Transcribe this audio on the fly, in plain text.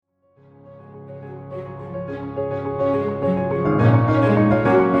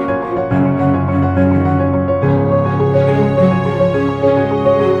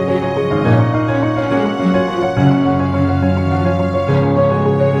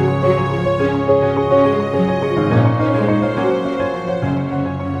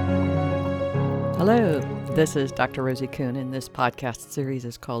This is Dr. Rosie Kuhn, and this podcast series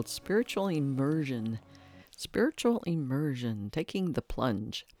is called Spiritual Immersion. Spiritual Immersion, taking the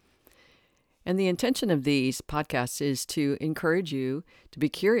plunge. And the intention of these podcasts is to encourage you to be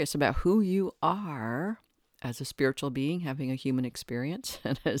curious about who you are as a spiritual being having a human experience,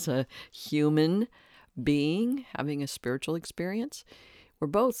 and as a human being having a spiritual experience. We're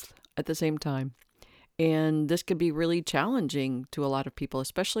both at the same time. And this can be really challenging to a lot of people,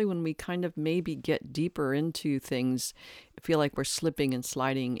 especially when we kind of maybe get deeper into things, feel like we're slipping and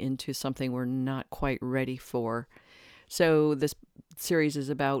sliding into something we're not quite ready for. So this series is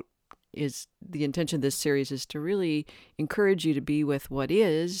the intention of this series is to really encourage you to be with what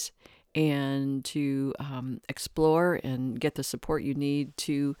is and to explore and get the support you need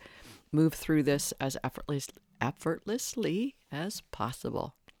to move through this as effortlessly as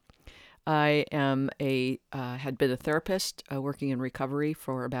possible. I had been a therapist working in recovery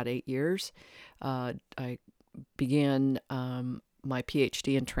for about 8 years. I began my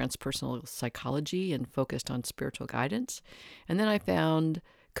PhD in transpersonal psychology and focused on spiritual guidance. And then I found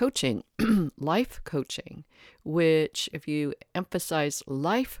coaching, life coaching, which if you emphasize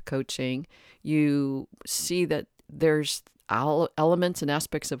life coaching, you see that there's elements and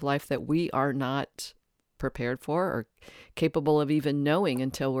aspects of life that we are not prepared for or capable of even knowing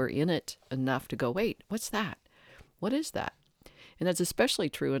until we're in it enough to go, wait, what's that? What is that? And that's especially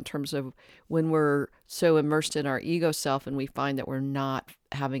true in terms of when we're so immersed in our ego self and we find that we're not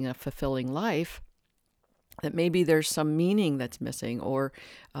having a fulfilling life, that maybe there's some meaning that's missing, or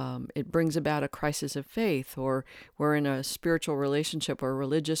it brings about a crisis of faith, or we're in a spiritual relationship or a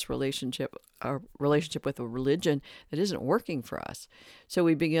religious relationship, or relationship with a religion that isn't working for us. So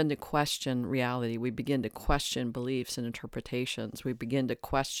we begin to question reality. We begin to question beliefs and interpretations. We begin to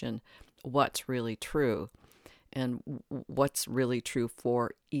question what's really true and what's really true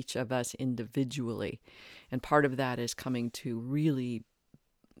for each of us individually. And part of that is coming to really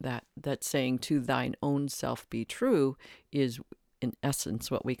that saying, to thine own self be true, is in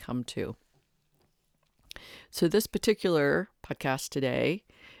essence what we come to. So this particular podcast today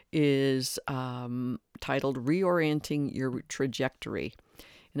is titled Reorienting Your Trajectory,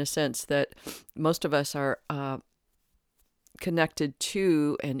 in a sense that most of us are connected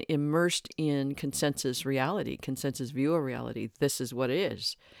to and immersed in consensus reality, consensus view of reality. This is what it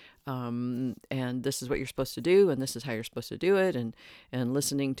is. And this is what you're supposed to do, and this is how you're supposed to do it, and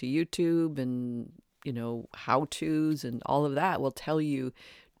listening to YouTube and, how-tos and all of that will tell you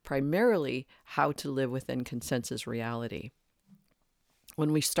primarily how to live within consensus reality.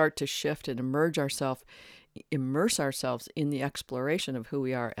 When we start to shift and immerse ourselves in the exploration of who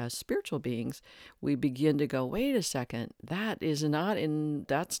we are as spiritual beings, we begin to go, wait a second, that's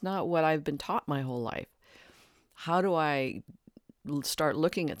not what I've been taught my whole life. How do I start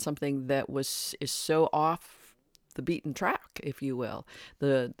looking at something that is so off the beaten track, if you will,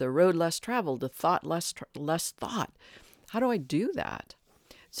 the road less traveled, the thought less thought? How do I do that?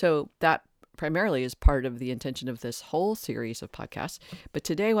 So that primarily is part of the intention of this whole series of podcasts. But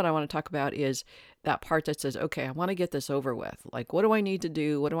today what I want to talk about is that part that says, okay, I want to get this over with. Like, what do I need to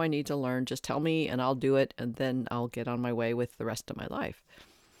do? What do I need to learn? Just tell me and I'll do it, and then I'll get on my way with the rest of my life.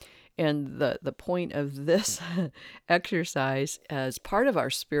 And the point of this exercise as part of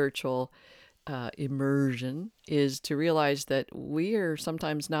our spiritual immersion is to realize that we are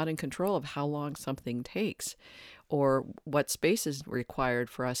sometimes not in control of how long something takes or what space is required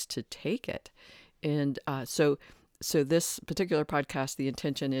for us to take it. And so this particular podcast, the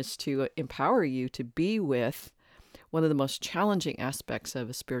intention is to empower you to be with one of the most challenging aspects of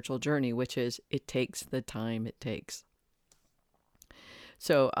a spiritual journey, which is it takes the time it takes.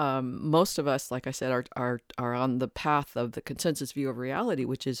 So most of us, like I said, are on the path of the consensus view of reality,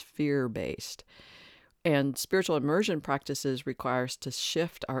 which is fear-based. And spiritual immersion practices require us to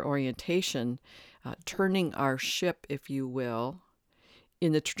shift our orientation, turning our ship, if you will,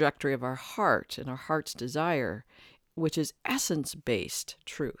 in the trajectory of our heart and our heart's desire, which is essence-based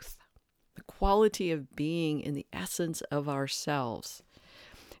truth, the quality of being in the essence of ourselves.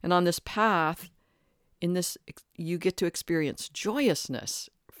 And on this path, you get to experience joyousness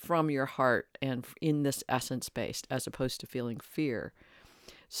from your heart and in this essence-based, as opposed to feeling fear.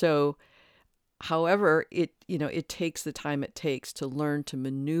 So, however, it takes the time it takes to learn to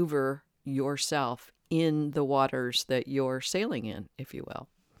maneuver yourself in the waters that you're sailing in, if you will.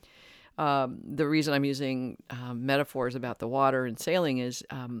 The reason I'm using metaphors about the water and sailing is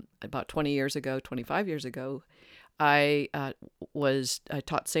about 25 years ago, I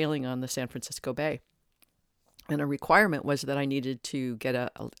taught sailing on the San Francisco Bay. And a requirement was that I needed to get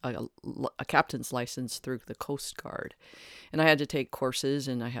a captain's license through the Coast Guard. And I had to take courses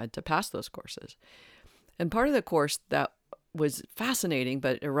and I had to pass those courses. And part of the course that was fascinating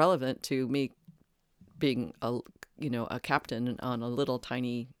but irrelevant to me being a captain on a little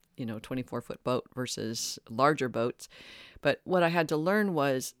tiny 24-foot boat versus larger boats. But what I had to learn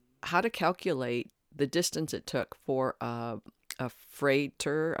was how to calculate the distance it took for a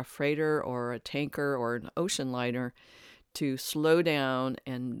freighter or a tanker or an ocean liner to slow down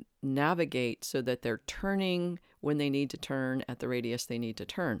and navigate so that they're turning when they need to turn at the radius they need to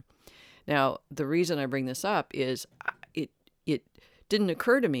turn. Now, the reason I bring this up is it didn't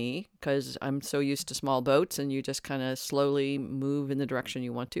occur to me because I'm so used to small boats and you just kind of slowly move in the direction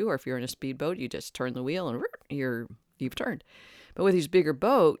you want to, or if you're in a speedboat, you just turn the wheel and you've turned. But with these bigger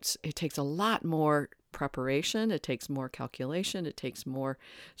boats, it takes a lot more preparation, it takes more calculation, it takes more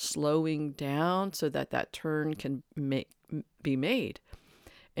slowing down so that that turn can be made.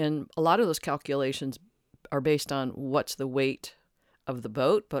 And a lot of those calculations are based on what's the weight of the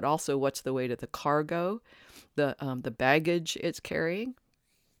boat, but also what's the weight of the cargo, the baggage it's carrying.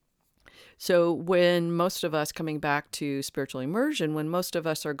 So when most of us, coming back to spiritual immersion, when most of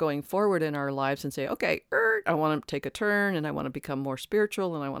us are going forward in our lives and say, okay, I want to take a turn and I want to become more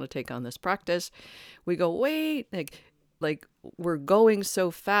spiritual and I want to take on this practice, we go, wait, like we're going so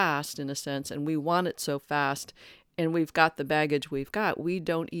fast in a sense, and we want it so fast, and we've got the baggage we've got. We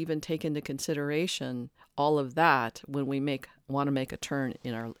don't even take into consideration all of that when we want to make a turn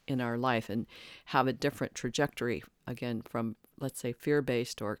in our life and have a different trajectory, again, from, let's say,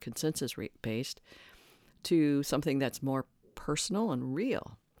 fear-based or consensus-based to something that's more personal and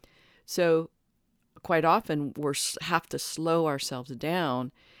real. So quite often we have to slow ourselves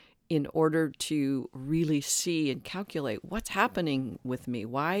down in order to really see and calculate what's happening with me.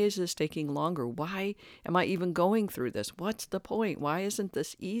 Why is this taking longer? Why am I even going through this? What's the point? Why isn't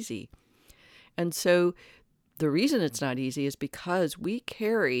this easy? And so the reason it's not easy is because we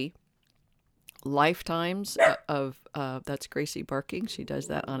carry lifetimes of that's Gracie barking. She does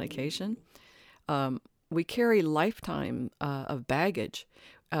that on occasion. We carry lifetime of baggage.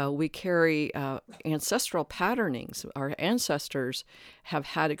 We carry ancestral patternings. Our ancestors have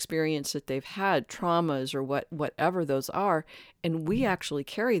had experience that they've had, traumas or whatever those are, and we actually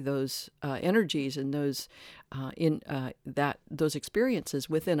carry those energies and those those experiences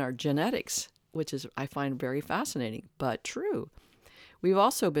within our genetics, which is, I find, very fascinating but true. We've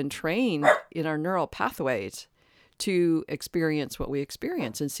also been trained in our neural pathways to experience what we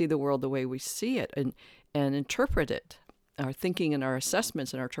experience and see the world the way we see it and interpret it. Our thinking and our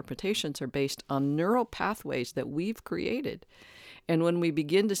assessments and our interpretations are based on neural pathways that we've created. And when we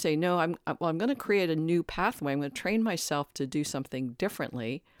begin to say, no, I'm going to create a new pathway, I'm going to train myself to do something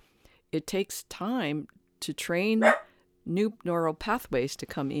differently, it takes time to train new neural pathways to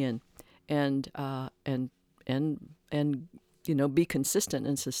come in and be consistent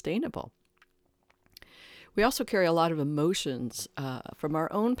and sustainable. We also carry a lot of emotions from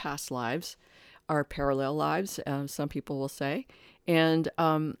our own past lives, our parallel lives, some people will say, and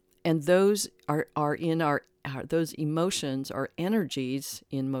those are in our those emotions are energies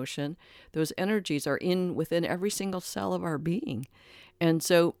in motion. Those energies are within every single cell of our being, and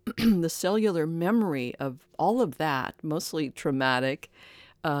so the cellular memory of all of that, mostly traumatic,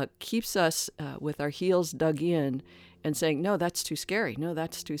 keeps us with our heels dug in and saying, no, that's too scary. No,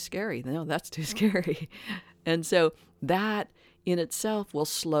 that's too scary. No, that's too scary. And so that in itself will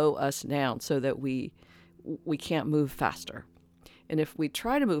slow us down so that we can't move faster. And if we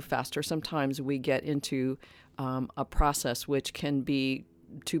try to move faster, sometimes we get into a process which can be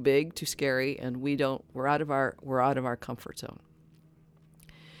too big, too scary, and we're out of our comfort zone.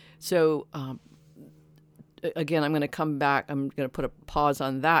 So again, I'm going to come back. I'm going to put a pause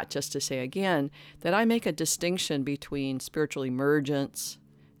on that just to say again that I make a distinction between spiritual emergency,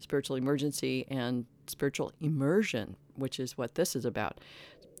 and spiritual immersion, which is what this is about.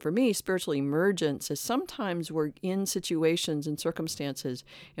 For me, spiritual emergence is sometimes we're in situations and circumstances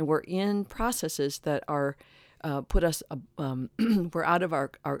and we're in processes that are put us, we're out of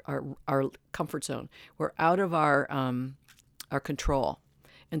our comfort zone. We're out of our control.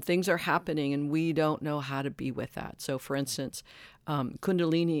 And things are happening and we don't know how to be with that. So for instance,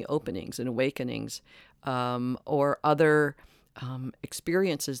 Kundalini openings and awakenings, or other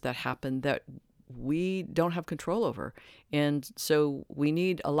experiences that happen that we don't have control over. And so we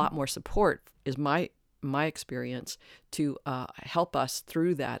need a lot more support, is my experience, to help us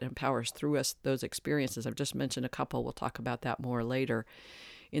through that, empower us through those experiences. I've just mentioned a couple. We'll talk about that more later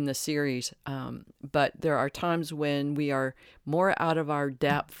in the series. But there are times when we are more out of our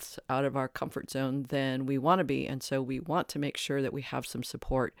depths, out of our comfort zone than we want to be. And so we want to make sure that we have some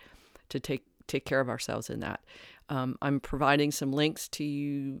support to take care of ourselves in that. I'm providing some links to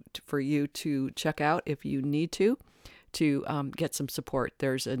you for you to check out if you need to get some support.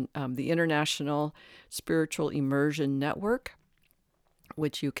 There's the International Spiritual Immersion Network,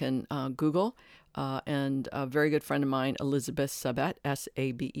 which you can Google. And a very good friend of mine, Elizabeth Sabet,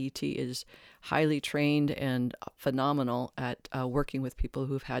 Sabet, is highly trained and phenomenal at working with people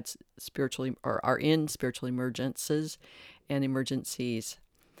who've had spiritual or are in spiritual emergences and emergencies.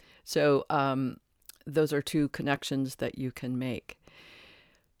 So those are two connections that you can make.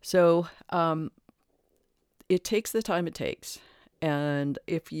 So it takes the time it takes. And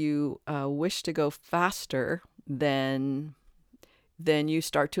if you wish to go faster, then you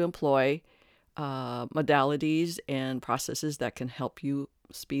start to employ modalities and processes that can help you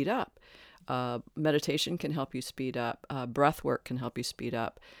speed up. Meditation can help you speed up. Breath work can help you speed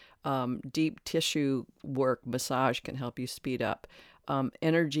up. Deep tissue work, massage can help you speed up.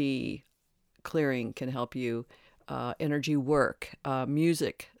 Energy clearing can help you. Energy work,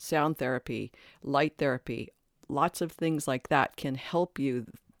 music, sound therapy, light therapy, lots of things like that can help you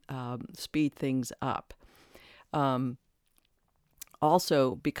speed things up.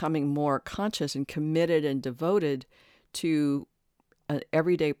 Also, becoming more conscious and committed and devoted to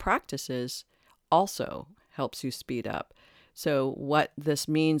everyday practices also helps you speed up. So what this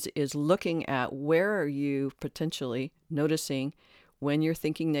means is looking at where are you potentially noticing when you're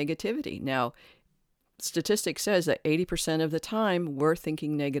thinking negativity. Now, statistics says that 80% of the time we're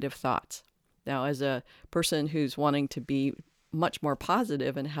thinking negative thoughts. Now, as a person who's wanting to be much more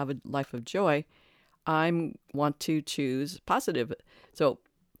positive and have a life of joy, I want to choose positive. So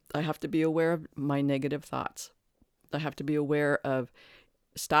I have to be aware of my negative thoughts. I have to be aware of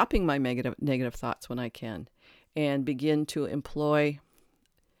stopping my negative thoughts when I can and begin to employ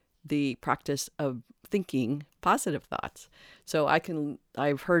the practice of thinking positive thoughts. So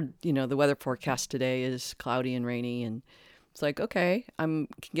I've heard, the weather forecast today is cloudy and rainy, and it's like, okay, can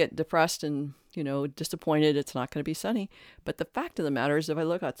get depressed and, disappointed it's not going to be sunny. But the fact of the matter is, if I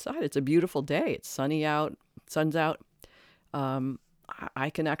look outside, it's a beautiful day. It's sunny out, sun's out. I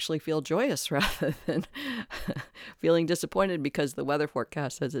can actually feel joyous rather than feeling disappointed because the weather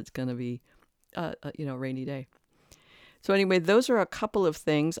forecast says it's going to be, a rainy day. So anyway, those are a couple of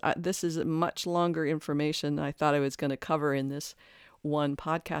things. This is much longer information than I thought I was going to cover in this one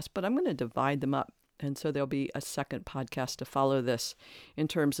podcast, but I'm going to divide them up. And so there'll be a second podcast to follow this in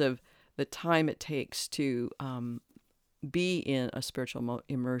terms of the time it takes to be in a spiritual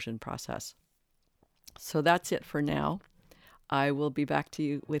immersion process. So that's it for now. I will be back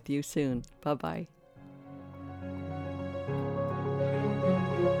with you soon. Bye-bye.